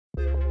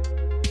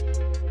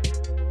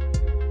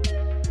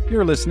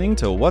You're listening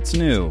to What's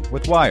New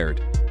with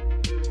Wired.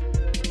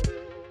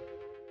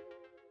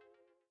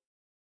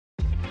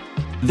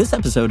 This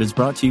episode is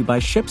brought to you by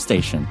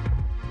ShipStation.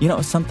 You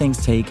know, some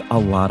things take a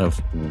lot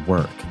of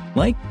work,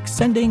 like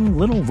sending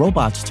little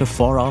robots to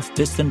far-off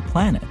distant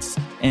planets.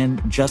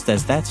 And just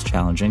as that's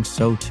challenging,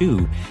 so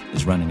too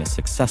is running a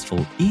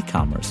successful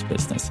e-commerce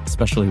business,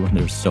 especially when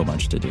there's so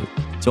much to do.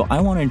 So I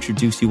want to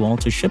introduce you all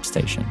to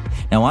ShipStation.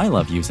 Now, I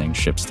love using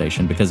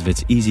ShipStation because of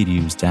its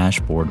easy-to-use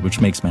dashboard,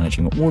 which makes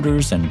managing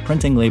orders and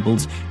printing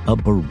labels a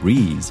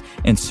breeze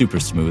and super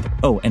smooth.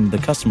 Oh, and the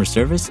customer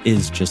service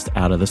is just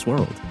out of this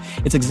world.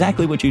 It's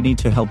exactly what you need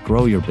to help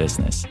grow your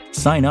business.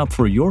 Sign up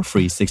for your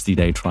free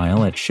 60-day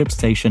trial at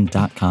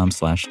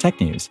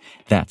shipstation.com/technews.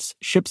 That's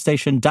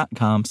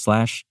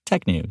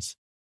shipstation.com/technews.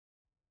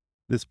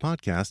 This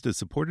podcast is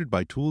supported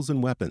by Tools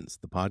and Weapons,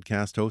 the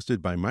podcast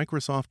hosted by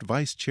Microsoft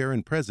Vice Chair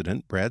and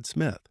President Brad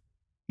Smith.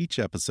 Each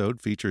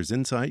episode features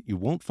insight you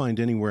won't find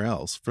anywhere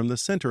else from the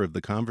center of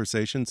the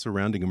conversation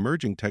surrounding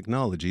emerging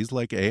technologies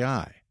like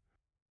AI.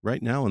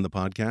 Right now on the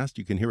podcast,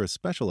 you can hear a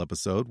special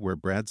episode where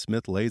Brad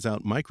Smith lays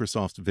out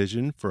Microsoft's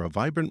vision for a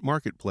vibrant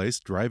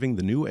marketplace driving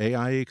the new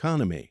AI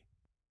economy.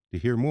 To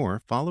hear more,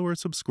 follow or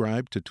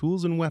subscribe to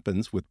Tools and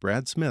Weapons with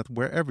Brad Smith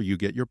wherever you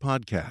get your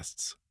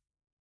podcasts.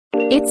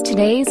 It's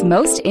today's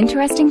most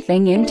interesting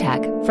thing in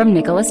tech from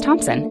Nicholas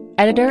Thompson,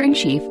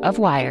 editor-in-chief of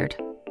Wired.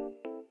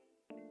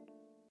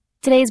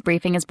 Today's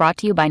briefing is brought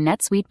to you by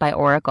NetSuite by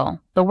Oracle,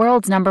 the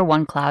world's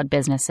 #1 cloud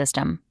business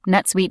system.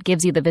 NetSuite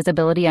gives you the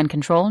visibility and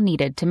control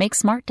needed to make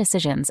smart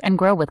decisions and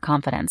grow with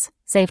confidence.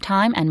 Save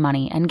time and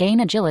money and gain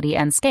agility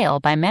and scale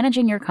by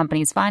managing your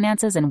company's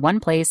finances in one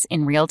place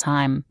in real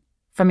time.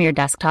 From your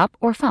desktop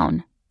or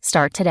phone.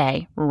 Start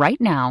today.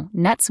 Right now,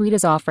 NetSuite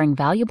is offering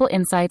valuable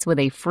insights with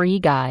a free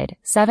guide,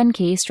 7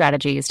 key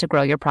strategies to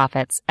grow your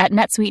profits at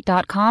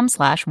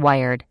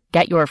netsuite.com/wired.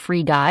 Get your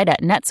free guide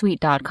at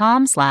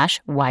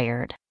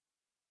netsuite.com/wired.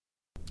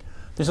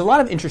 There's a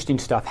lot of interesting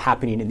stuff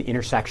happening in the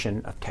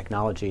intersection of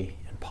technology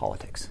and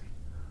politics.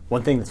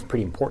 One thing that's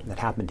pretty important that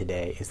happened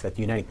today is that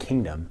the United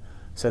Kingdom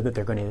said that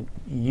they're going to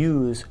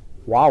use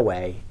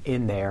Huawei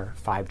in their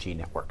 5G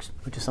networks,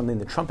 which is something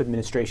the Trump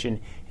administration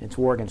in its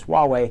war against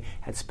Huawei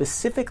had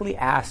specifically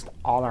asked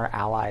all our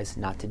allies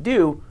not to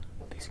do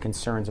because of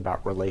concerns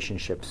about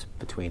relationships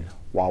between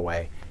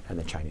Huawei and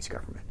the Chinese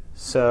government.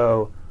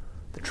 So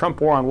the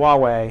Trump war on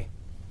Huawei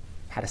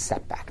had a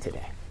setback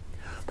today.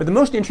 But the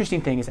most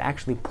interesting thing is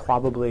actually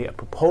probably a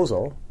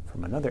proposal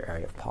from another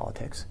area of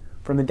politics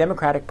from the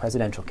Democratic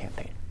presidential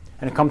campaign.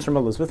 And it comes from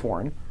Elizabeth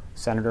Warren,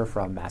 senator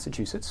from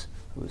Massachusetts,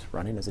 who's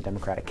running as a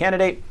Democratic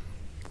candidate,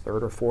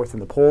 3rd or 4th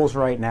in the polls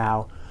right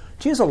now.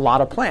 She has a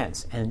lot of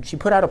plans, and she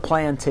put out a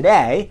plan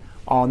today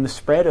on the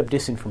spread of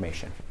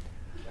disinformation.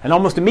 And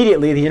almost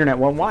immediately, the internet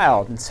went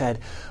wild and said,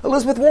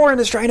 Elizabeth Warren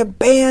is trying to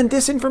ban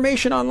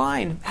disinformation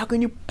online. How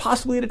can you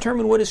possibly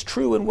determine what is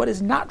true and what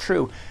is not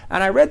true?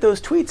 And I read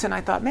those tweets, and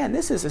I thought, man,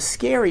 this is a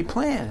scary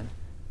plan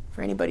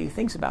for anybody who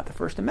thinks about the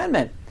First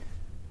Amendment.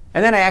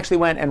 And then I actually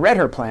went and read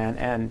her plan,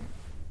 and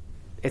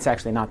it's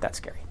actually not that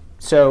scary.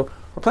 So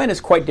her plan is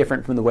quite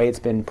different from the way it's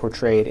been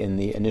portrayed in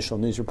the initial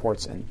news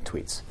reports and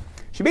tweets.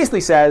 She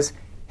basically says,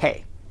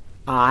 hey,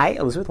 I,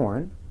 Elizabeth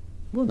Warren,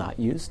 will not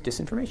use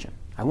disinformation.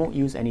 I won't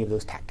use any of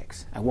those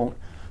tactics. I won't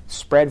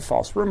spread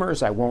false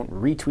rumors. I won't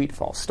retweet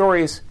false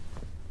stories.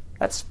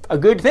 That's a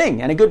good thing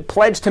and a good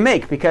pledge to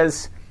make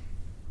because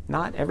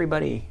not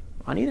everybody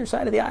on either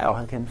side of the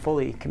aisle can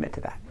fully commit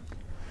to that.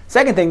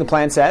 Second thing the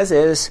plan says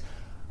is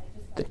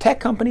the tech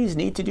companies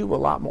need to do a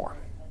lot more.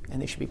 And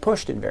they should be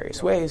pushed in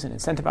various ways and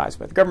incentivized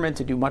by the government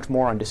to do much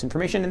more on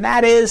disinformation. And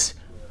that is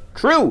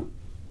true.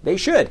 They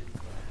should.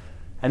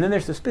 And then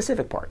there's the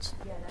specific parts.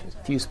 There's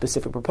a few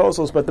specific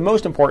proposals, but the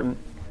most important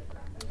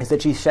is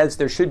that she says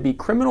there should be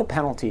criminal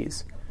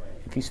penalties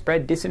if you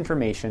spread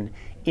disinformation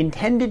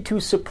intended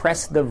to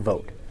suppress the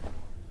vote.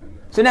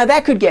 So now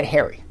that could get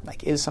hairy.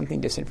 Like, is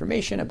something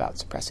disinformation about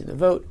suppressing the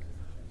vote?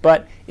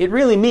 But it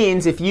really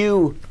means if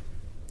you,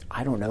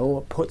 I don't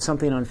know, put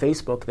something on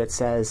Facebook that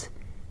says,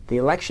 the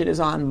election is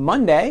on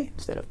Monday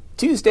instead of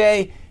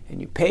Tuesday,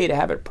 and you pay to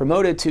have it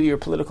promoted to your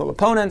political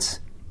opponents,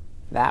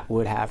 that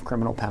would have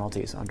criminal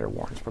penalties under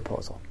Warren's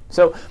proposal.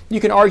 So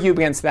you can argue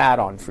against that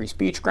on free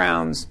speech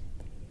grounds,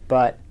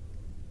 but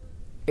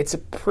it's a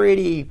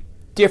pretty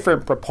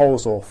different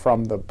proposal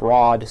from the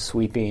broad,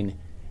 sweeping,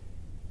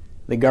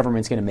 the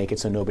government's going to make it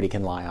so nobody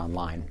can lie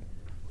online,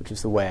 which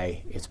is the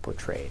way it's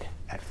portrayed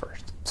at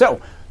first. So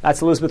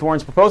that's Elizabeth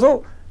Warren's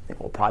proposal. I think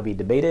it will probably be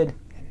debated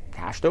and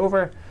hashed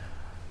over.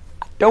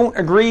 Don't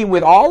agree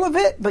with all of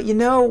it, but you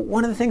know,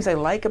 one of the things I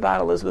like about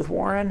Elizabeth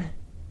Warren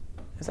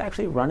is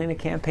actually running a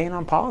campaign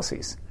on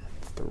policies,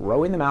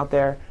 throwing them out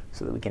there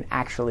so that we can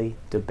actually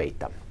debate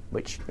them,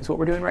 which is what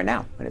we're doing right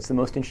now. And it's the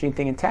most interesting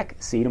thing in tech.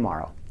 See you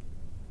tomorrow.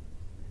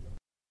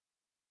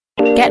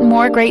 Get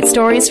more great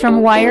stories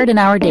from Wired in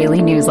our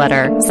daily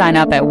newsletter. Sign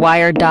up at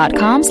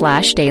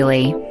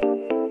wired.com/daily.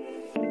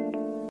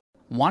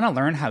 Want to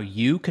learn how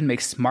you can make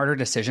smarter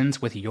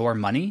decisions with your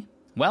money?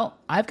 Well,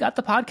 I've got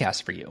the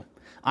podcast for you.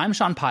 I'm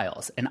Sean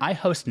Piles, and I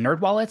host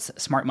NerdWallet's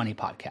Smart Money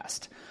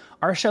Podcast.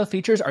 Our show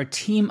features our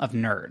team of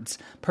nerds,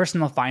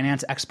 personal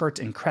finance experts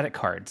in credit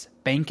cards,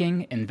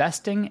 banking,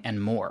 investing,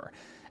 and more.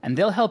 And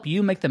they'll help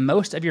you make the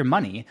most of your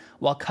money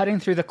while cutting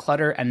through the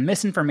clutter and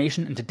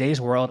misinformation in today's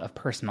world of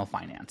personal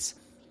finance.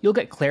 You'll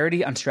get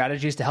clarity on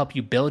strategies to help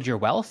you build your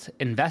wealth,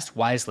 invest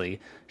wisely,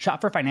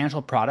 shop for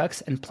financial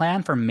products, and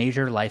plan for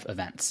major life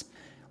events.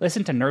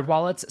 Listen to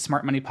NerdWallet's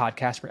Smart Money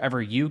Podcast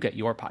wherever you get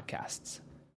your podcasts.